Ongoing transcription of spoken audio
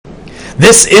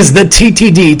This is the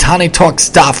TTD, Tani Talks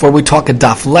Daf, where we talk a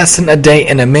Daf lesson a day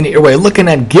in a minute your way. Looking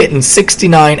at Gittin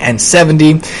 69 and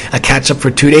 70, a catch-up for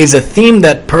 2 days. A theme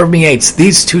that permeates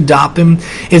these two Dafim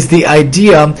is the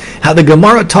idea how the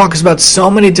Gemara talks about so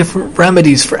many different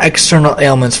remedies for external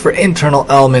ailments, for internal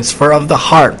ailments, for of the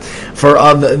heart, for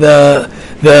of the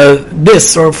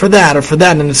this or for that or for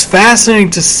that. And it's fascinating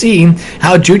to see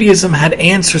how Judaism had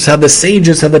answers, how the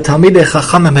sages, how the Talmidei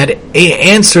Chachamim had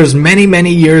answers many,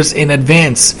 many years in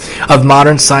advance of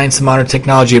modern science and modern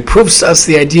technology. It proves to us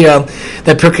the idea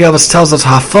that Pirkei Avos tells us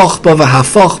hafoch ba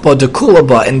v'hafoch ba dekula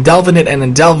ba, and delve in it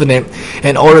and delve in it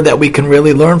in order that we can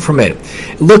really learn from it.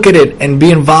 Look at it and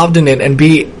be involved in it and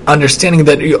be understanding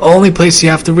that the only place you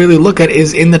have to really look at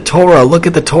is in the Torah. Look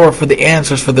at the Torah for the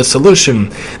answers, for the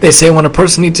solution. They say when a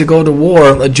person needs to go to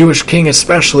war, a Jewish king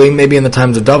especially, maybe in the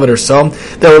times of David or so,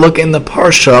 they will look in the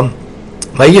Parsha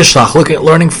Vayishlach, look at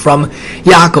learning from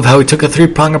Yaakov, how he took a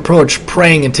three-pronged approach,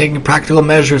 praying and taking practical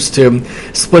measures to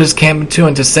split his camp in two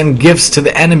and to send gifts to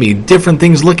the enemy. Different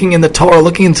things, looking in the Torah,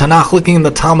 looking in Tanakh, looking in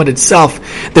the Talmud itself.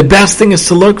 The best thing is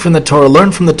to look from the Torah,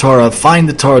 learn from the Torah, find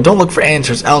the Torah. Don't look for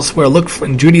answers elsewhere. Look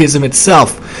in Judaism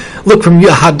itself. Look from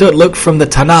Yahadut, look from the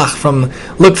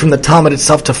Tanakh, look from the Talmud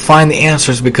itself to find the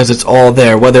answers, because it's all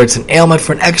there. Whether it's an ailment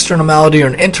for an external malady or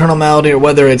an internal malady, or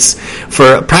whether it's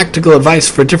for practical advice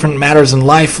for different matters in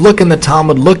life, look in the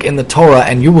Talmud, look in the Torah,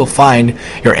 and you will find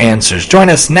your answers. Join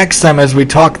us next time as we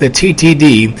talk the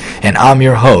TTD, and I'm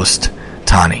your host,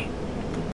 Tani.